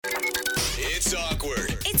It's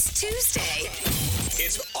awkward. It's Tuesday.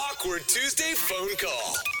 It's Awkward Tuesday phone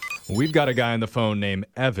call. We've got a guy on the phone named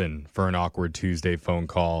Evan for an Awkward Tuesday phone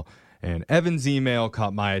call. And Evan's email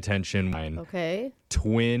caught my attention. Mine. Okay.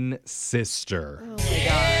 Twin sister. Oh my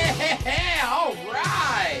God. Yeah, all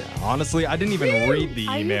right. Honestly, I didn't even read the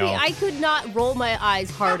email. I could not roll my eyes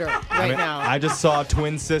harder right now. I just saw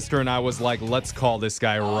twin sister and I was like, let's call this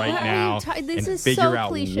guy right now This and is figure so out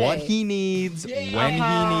cliche. what he needs, when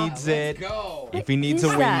he needs it, Go. if he needs a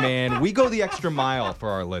is that? wingman. We go the extra mile for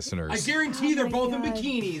our I listeners. guarantee they're both in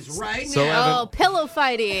bikinis right So, now. Oh, pillow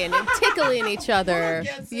fighting and tickling each other.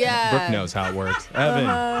 gets it? Yeah. Brooke knows how it works.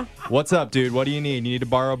 Evan, what's up, dude? What do you need? You need to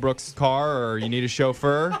borrow Brooke's car or you need a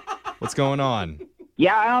chauffeur? What's going on?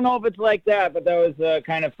 Yeah, I don't know if it's like that, but that was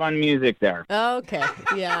kind of fun music there. Okay.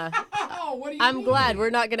 Yeah. Oh, what do you I'm mean? glad we're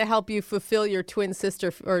not going to help you fulfill your twin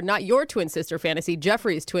sister, or not your twin sister fantasy,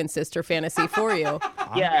 Jeffrey's twin sister fantasy for you.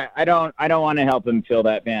 Yeah, I don't want to help him fill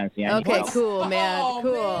that fantasy. I need Okay, help. cool, man. Oh,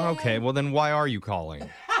 Cool. man. Okay, well then why are you calling?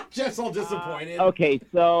 Jeff's all disappointed. Okay,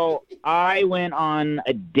 so I went on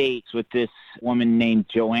a date with this woman named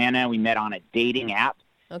Joanna. We met on a dating app.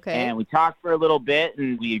 Okay. And we talked for a little bit,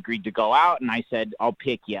 and we agreed to go out, and I said, I'll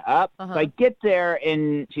pick you up. Uh-huh. So I get there,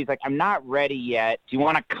 and she's like, I'm not ready yet. Do you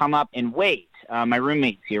want to come up and wait? My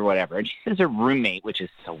roommate's here, whatever. And she says her roommate, which is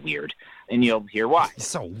so weird, and you'll hear why. It's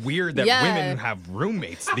so weird that Yeah. women have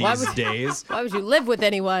roommates Why these would- days. Why would you live with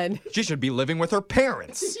anyone? She should be living with her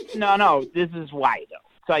parents. No, this is why, though.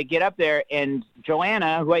 So I get up there, and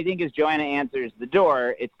Joanna, who I think is Joanna, answers the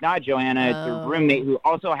door. It's not Joanna. It's her Oh. roommate, who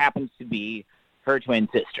also happens to be her twin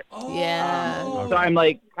sister. Oh. Yeah. So I'm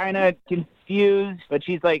like kind of confused, but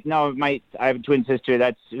she's like, no, I have a twin sister.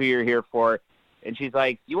 That's who you're here for. And she's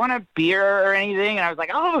like, you want a beer or anything? And I was like,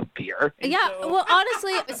 I'll have a beer. And Yeah, so- well,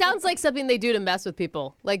 honestly, it sounds like something they do to mess with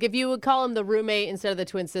people. Like, if you would call them the roommate instead of the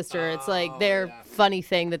twin sister, it's like their funny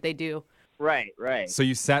thing that they do. Right. So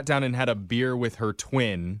you sat down and had a beer with her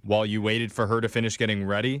twin while you waited for her to finish getting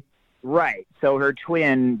ready? Right. So her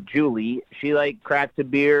twin, Julie, she cracks a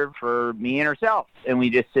beer for me and herself. And we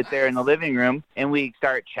just sit there in the living room and we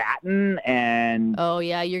start chatting and Oh,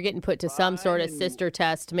 yeah, you're getting put to some sort of sister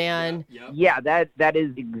test, man. Yep. yeah, that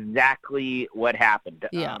is exactly what happened.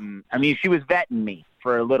 Yeah. I mean, she was vetting me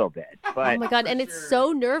for a little bit, but Oh, my God, and it's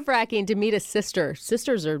so nerve-wracking to meet a sister.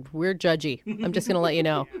 Sisters are weird judgy. I'm just going to let you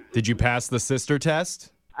know. Did you pass the sister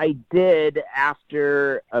test? I did.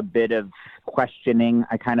 After a bit of questioning,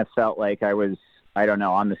 I kind of felt like I was, I don't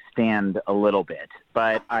know, on the stand a little bit.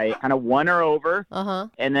 But I kind of won her over. Uh-huh.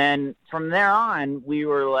 And then from there on, we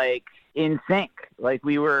were in sync.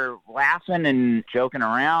 We were laughing and joking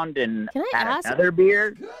around and Can I had ask- another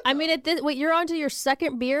beer. I mean, wait, you're on to your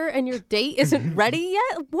second beer and your date isn't ready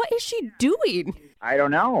yet? What is she doing? I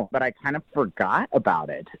don't know, but I kind of forgot about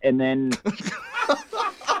it. And then,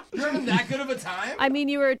 You're having that good of a time? I mean,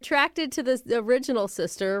 you were attracted to the original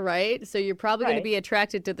sister, right? So you're probably going to Right. be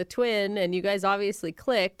attracted to the twin, and you guys obviously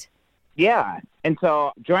clicked. yeah. And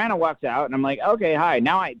so Joanna walks out, and I'm like, okay, hi.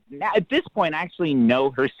 Now at this point, I actually know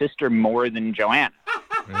her sister more than Joanna.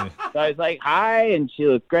 So I was like, hi, and she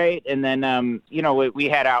looked great. And then, we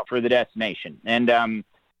head out for the destination. And,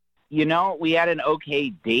 we had an okay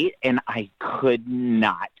date, and I could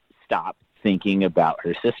not stop thinking about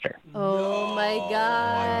her sister. Oh, my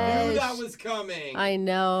I knew gosh. that was coming. I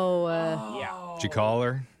know. Yeah. Did you call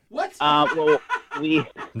her? What? Well, I'm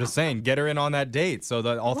just saying, get her in on that date so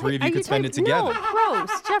that all three of Are you could spend it together. No,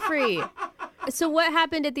 gross, Jeffrey. So what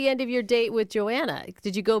happened at the end of your date with Joanna?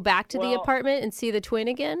 Did you go back to the Well- apartment and see the twin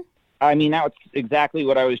again? I mean, that was exactly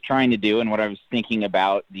what I was trying to do and what I was thinking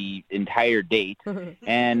about the entire date.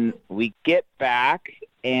 And we get back,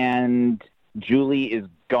 and Julie is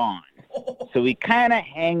gone. So we kind of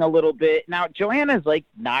hang a little bit. Now, Joanna's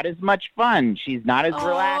not as much fun. She's not as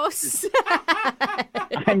relaxed.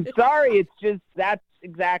 I'm sorry. It's just that's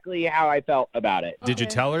exactly how I felt about it. Did you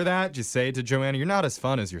tell her that? Did you say to Joanna, you're not as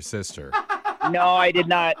fun as your sister? No, I did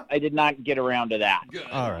not. I did not get around to that. Good.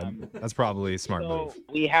 All right. That's probably a smart So move.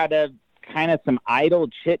 we had a kind of some idle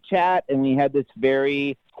chit chat, and we had this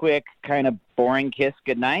very quick, kind of boring kiss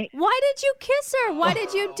goodnight. Why did you kiss her? Why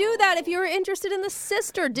did you do that if you were interested in the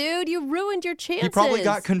sister, dude? You ruined your chances. He probably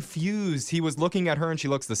got confused. He was looking at her and she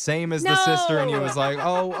looks the same as the sister, and he was like,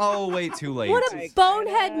 oh, wait, too late. What a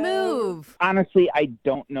bonehead move. Honestly, I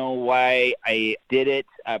don't know why I did it.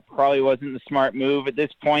 Probably wasn't the smart move at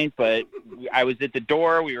this point, but I was at the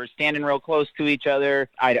door. We were standing real close to each other.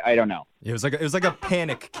 I don't know. It was like a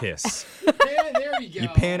panic kiss. There you go. You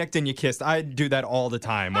panicked and you kissed. I do that all the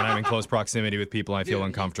time when I'm in close proximity proximity with people. I feel Dude,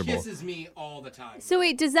 uncomfortable. He kisses me all the time. So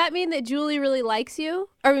wait, does that mean that Julie really likes you?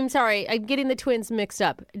 Or I'm sorry, I'm getting the twins mixed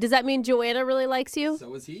up. Does that mean Joanna really likes you?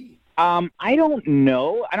 So is he. I don't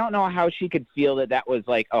know. I don't know how she could feel that was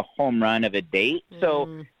like a home run of a date.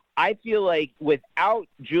 So I feel like without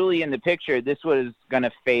Julie in the picture, this was going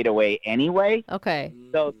to fade away anyway. Okay.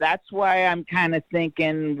 So that's why I'm kind of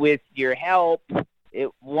thinking with your help, it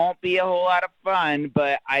won't be a whole lot of fun,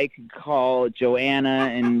 but I could call Joanna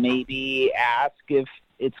and maybe ask if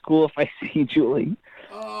it's cool if I see Julie.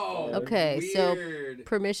 Oh, Okay, so weird.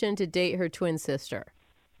 permission to date her twin sister.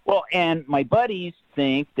 Well, and my buddies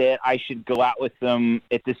think that I should go out with them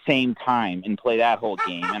at the same time and play that whole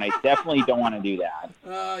game, and I definitely don't want to do that.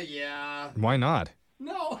 Oh, yeah. Why not?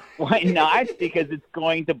 No. Why not? Because it's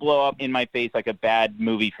going to blow up in my face like a bad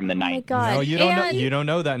movie from the Oh my 90s. god. No, you don't know. And You don't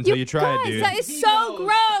know that until you try guys, it, dude. That is He so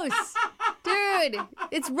knows. gross. Dude,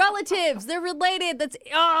 it's relatives. They're related. That's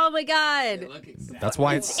oh my god. Look exactly. That's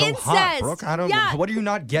why it's so hot, Incest. Brooke. I don't. Yuck. What are you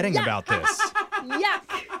not getting about this?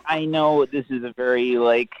 Yuck. I know this is a very,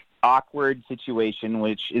 awkward situation,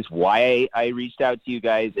 which is why I reached out to you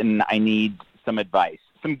guys, and I need some advice.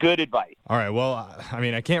 Some good advice. All right. Well, I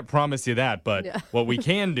mean, I can't promise you that, but Yeah. what we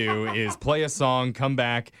can do is play a song, come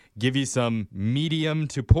back, give you some medium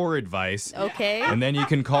to poor advice, Okay. and then you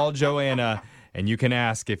can call Joanna and you can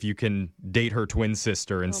ask if you can date her twin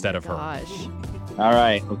sister instead of her. Gosh. All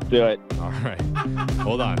right, let's do it. All right.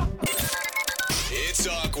 Hold on. It's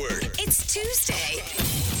awkward. It's Tuesday.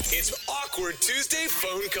 It's Awkward Tuesday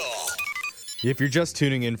phone call. If you're just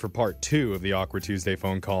tuning in for part 2 of the Awkward Tuesday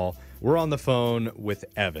phone call, we're on the phone with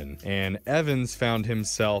Evan. And Evan's found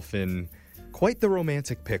himself in quite the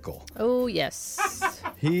romantic pickle. Oh yes.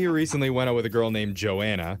 He recently went out with a girl named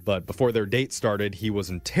Joanna, but before their date started, he was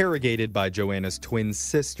interrogated by Joanna's twin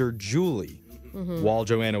sister, Julie, while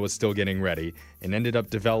Joanna was still getting ready, and ended up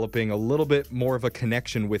developing a little bit more of a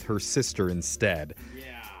connection with her sister instead. Yeah.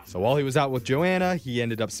 So while he was out with Joanna, he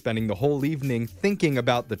ended up spending the whole evening thinking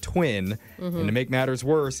about the twin. And to make matters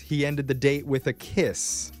worse, he ended the date with a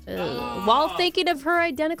kiss. While thinking of her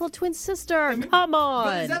identical twin sister. Come But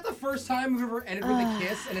on. is that the first time we've ever ended with a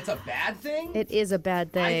kiss and it's a bad thing? It is a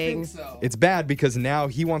bad thing. I think so. It's bad because now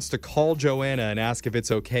he wants to call Joanna and ask if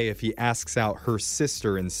it's okay if he asks out her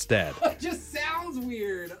sister instead. It just sounds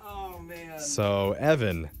weird. Oh, man. So,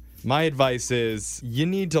 Evan, my advice is you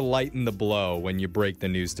need to lighten the blow when you break the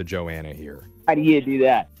news to Joanna here. How do you do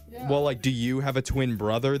that? Well, do you have a twin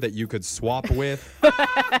brother that you could swap with?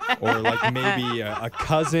 Or maybe a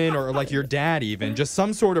cousin or your dad even? Just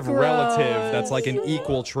some sort of relative that's like an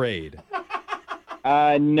equal trade.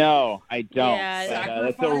 No, I don't. Yeah. But,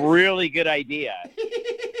 that's a really good idea.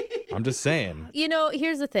 I'm just saying. You know,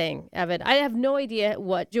 here's the thing, Evan. I have no idea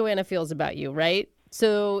what Joanna feels about you, right?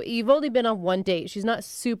 So you've only been on one date. She's not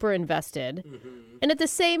super invested. And at the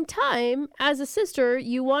same time, as a sister,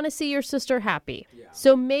 you want to see your sister happy.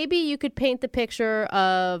 So maybe you could paint the picture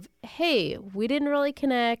of, hey, we didn't really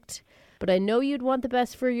connect, but I know you'd want the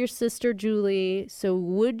best for your sister, Julie. So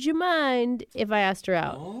would you mind if I asked her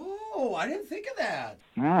out? Oh, I didn't think of that.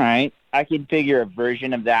 All right. I could figure a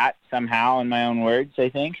version of that somehow in my own words, I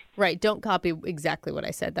think. Right. Don't copy exactly what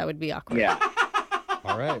I said. That would be awkward. Yeah.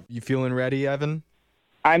 All right. You feeling ready, Evan?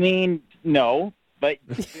 I mean, no, but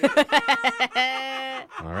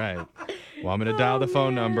All right. Well, I'm going to dial the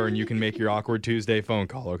phone number and you can make your Awkward Tuesday phone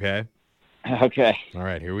call, okay? okay. All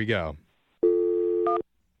right, here we go.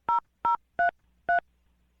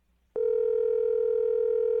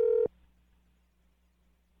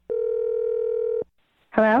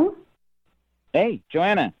 Hello? Hey,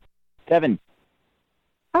 Joanna. Kevin.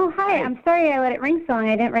 Oh, hi. I'm sorry I let it ring so long.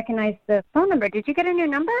 I didn't recognize the phone number. Did you get a new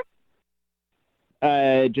number?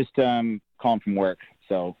 Just calling from work.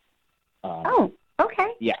 So. Oh,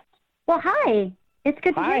 okay. Yeah. Well, hi. It's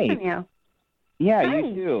good to Hi. hear from you. Yeah, Hi.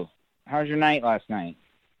 you too. How's your night last night?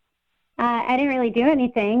 I didn't really do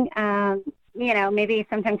anything. Maybe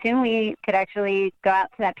sometime soon we could actually go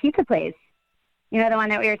out to that pizza place. You know, the one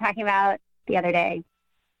that we were talking about the other day.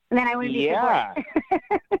 And then I wouldn't be so Yeah.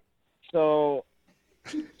 bored. So,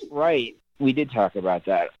 right, we did talk about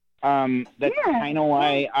that. That's Yeah. kind of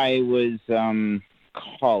why I was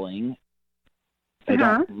calling. I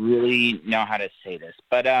don't really know how to say this,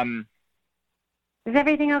 but Is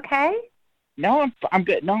everything okay? no, I'm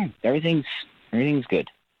good. No, everything's good.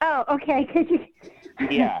 Oh, okay. Could you?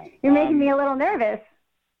 Yeah. You're making me a little nervous.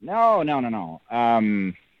 No.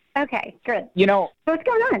 Okay, good. You know, So what's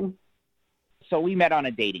going on? so we met on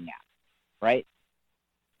a dating app, right?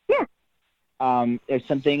 Yeah. There's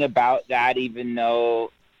something about that, even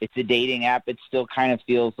though it's a dating app, it still kind of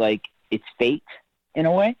feels like it's fake in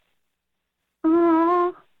a way.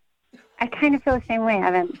 Oh, I kind of feel the same way,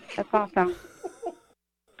 Evan. That's awesome.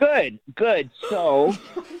 Good. So,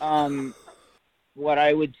 what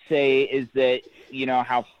I would say is that, you know,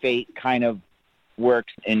 how fate kind of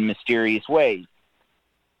works in mysterious ways.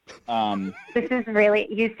 This is really,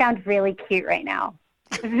 you sound really cute right now.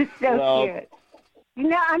 This is so cute.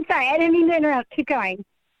 No, I'm sorry. I didn't mean to interrupt. Keep going.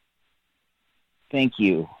 Thank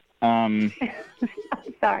you. I'm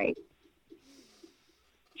sorry.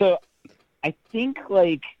 So I think,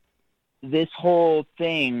 like, this whole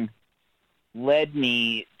thing led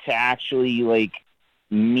me to actually, like,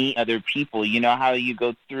 meet other people. You know how you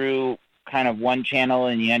go through kind of one channel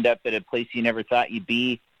and you end up at a place you never thought you'd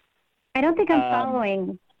be? I don't think I'm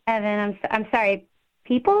following, Evan. I'm sorry.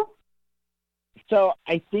 People? So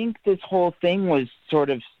I think this whole thing was sort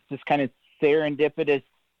of this kind of serendipitous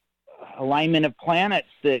alignment of planets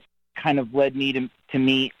that kind of led me to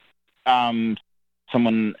meet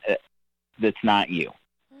someone that's not you.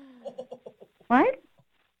 What?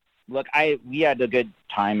 Look, we had a good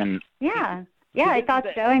time, and Yeah, I thought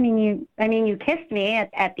so. I mean, you kissed me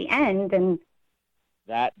at the end, and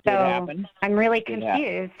that did so happen. I'm really Did happen.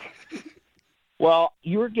 confused. Well,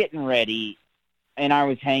 you were getting ready, and I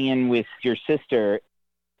was hanging with your sister,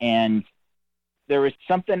 and there was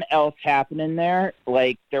something else happening there.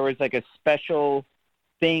 Like, there was like a special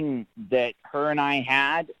thing that her and I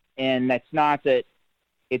had, and that's not that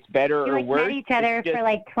it's better You or like worse. met each other It's just- for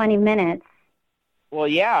like 20 minutes. Well,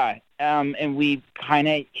 yeah, and we kind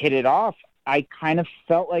of hit it off. I kind of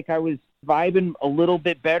felt like I was vibing a little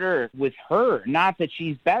bit better with her. Not that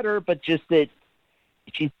she's better, but just that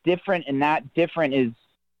she's different, and that different is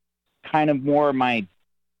kind of more my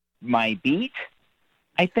beat,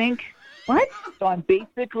 I think. What? So I'm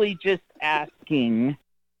basically just asking,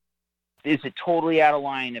 is it totally out of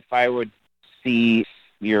line if I would see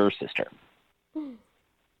your sister?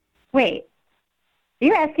 Wait.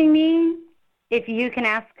 You're asking me if you can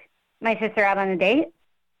ask my sister out on a date?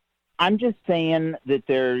 I'm just saying that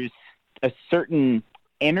there's a certain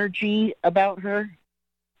energy about her,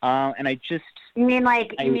 and I just You mean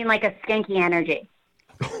like a skanky energy?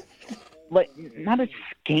 like not a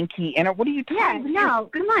skanky. And what are you talking? Yeah, about? no,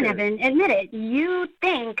 come on, Evan, admit it. You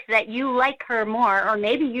think that you like her more, or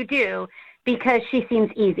maybe you do, because she seems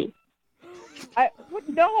easy.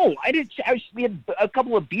 No, I didn't. We had a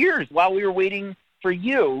couple of beers while we were waiting for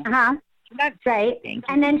you. Uh-huh. That's Right. skanky.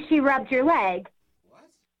 And then she rubbed your leg,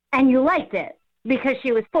 and you liked it because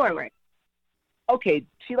she was forward. Okay,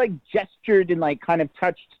 she like gestured and like kind of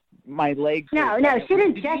touched my leg. for No, a no, second. she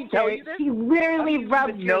didn't Did she tell you gesture. this? She literally even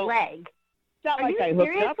rubbed your know- leg. It's not Are like you I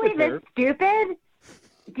hooked up seriously with her. this stupid?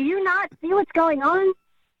 Do you not see what's going on?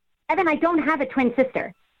 Evan, I don't have a twin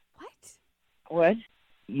sister. What?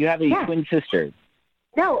 You have a Yeah. twin sister.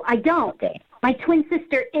 No, I don't. Okay. My twin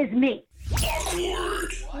sister is me.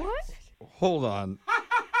 Hold on.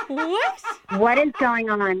 What? What is going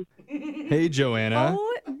on? Hey, Joanna.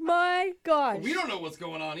 Oh my gosh. We don't know what's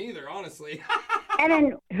going on either, honestly.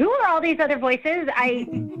 Evan, who are all these other voices?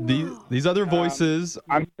 These other voices.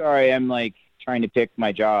 I'm sorry. I'm like trying to pick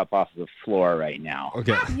my jaw up off the floor right now.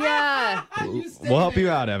 Okay. Yeah. We'll help you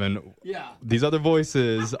out, Evan. Yeah. These other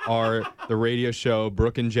voices are the radio show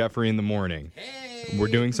Brooke and Jeffrey in the Morning. Hey. We're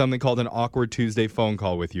doing something called an Awkward Tuesday phone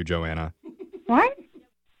call with you, Joanna. What?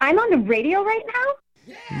 I'm on the radio right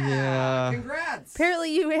now? Yeah. Congrats.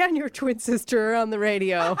 Apparently you and your twin sister are on the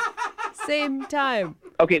radio. Same time.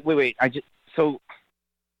 Okay, wait. So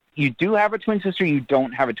you do have a twin sister. You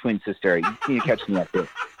don't have a twin sister. You need to catch me up there.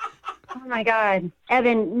 Oh, my God.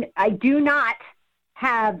 Evan, I do not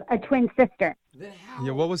have a twin sister. Then how?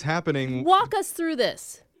 Yeah, what was happening? Walk us through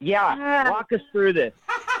this. Yeah, walk us through this.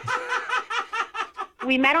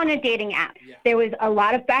 We met on a dating app. Yeah. There was a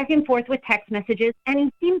lot of back and forth with text messages, and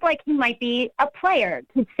he seemed like he might be a player.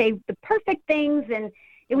 He'd say the perfect things, and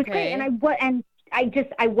it was great. Okay. And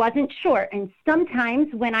I wasn't sure. And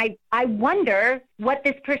sometimes when I wonder what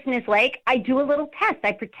this person is like, I do a little test.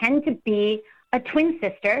 I pretend to be a twin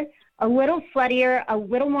sister, a little sluttier, a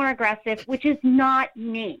little more aggressive, which is not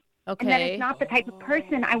me. Okay. And that is not the type of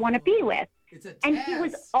person I want to be with. It's a And test. he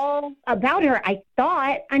was all about her, I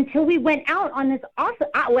thought, until we went out on this awesome,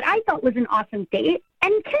 what I thought was an awesome date,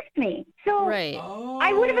 and he kissed me. So Right. Oh.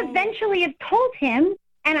 I would have eventually have told him,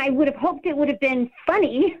 and I would have hoped it would have been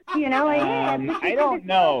funny, you know. Like, hey, I don't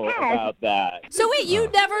know about that. So wait, you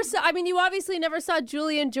never saw, I mean, you obviously never saw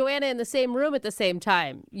Julie and Joanna in the same room at the same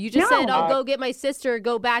time. You just No. said, I'll go get my sister,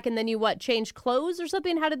 go back, and then you change clothes or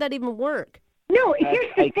something? How did that even work? No,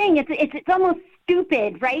 here's the thing. It's almost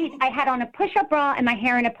stupid, right? I had on a push-up bra and my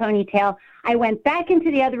hair in a ponytail. I went back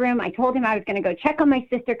into the other room. I told him I was going to go check on my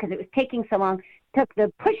sister because it was taking so long. Took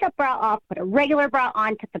the push-up bra off, put a regular bra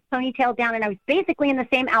on, took the ponytail down, and I was basically in the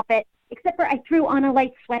same outfit, except for I threw on a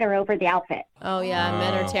light sweater over the outfit. Oh, yeah.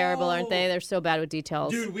 Men are terrible, aren't they? They're so bad with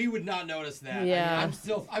details. Dude, we would not notice that. Yeah. I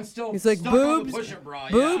mean, I'm still He's like, stuck boobs, on the push-up bra.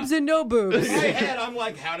 boobs and no boobs. In my head, I'm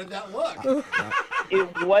like, how did that look?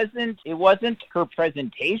 It wasn't her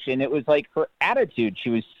presentation. It was like her attitude. She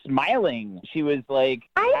was smiling. She was like,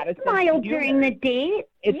 I had a sense of smiled humor. during the date.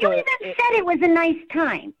 It's You a- even said it was a nice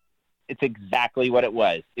time. It's exactly what it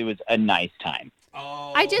was. It was a nice time.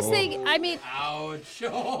 Oh, I just think, I mean, ouch.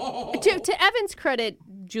 Oh. to Evan's credit,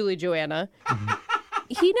 Julie Joanna,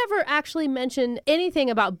 he never actually mentioned anything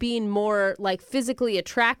about being more like physically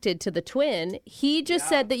attracted to the twin. He just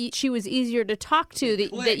said that she was easier to talk to,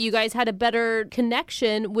 that you guys had a better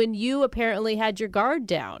connection when you apparently had your guard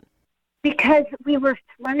down. Because we were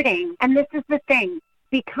flirting. And this is the thing.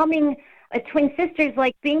 Becoming a twin sister is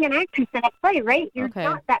like being an actress in a play, right? You're Okay.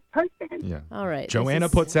 not that person. Yeah. All right. Joanna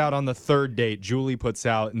this is- puts out on the third date. Julie puts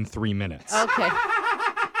out in 3 minutes. Okay.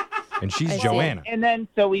 And she's I see. Joanna. And then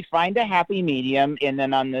so we find a happy medium, and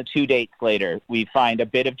then on the 2 dates later, we find a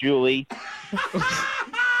bit of Julie.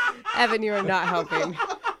 Evan, you are not helping.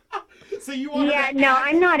 So you wanted Yeah, to no, act-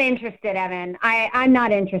 I'm not interested, Evan. I'm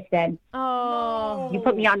not interested. Oh. You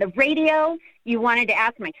put me on the radio. You wanted to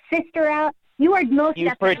ask my sister out. You are most You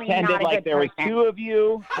definitely pretended not a like good there was person. 2 of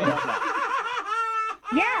you. I don't know.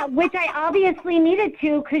 Yeah, which I obviously needed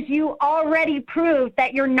to because you already proved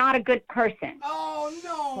that you're not a good person. Oh,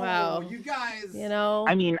 no. Wow. You guys. You know,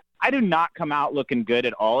 I mean, I do not come out looking good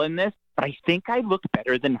at all in this, but I think I look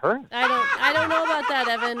better than her. I don't know about that,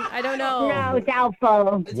 Evan. I don't know. No,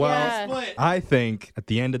 doubtful. It's Well, Yeah. split. I think at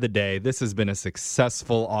the end of the day, this has been a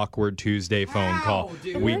successful Awkward Tuesday phone Wow, call.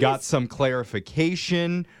 dude. We got some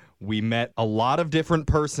clarification. We met a lot of different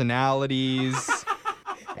personalities.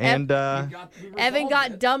 And Evan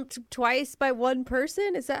got dumped twice by one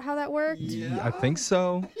person? Is that how that worked? I think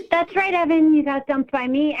so. That's right, Evan. You got dumped by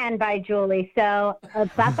me and by Julie. So,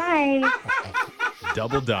 bye-bye.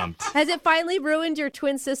 Double dumped. Has it finally ruined your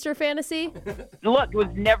twin sister fantasy? Look, it was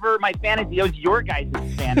never my fantasy. It was your guys'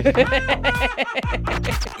 fantasy.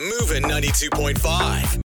 Moving 92.5.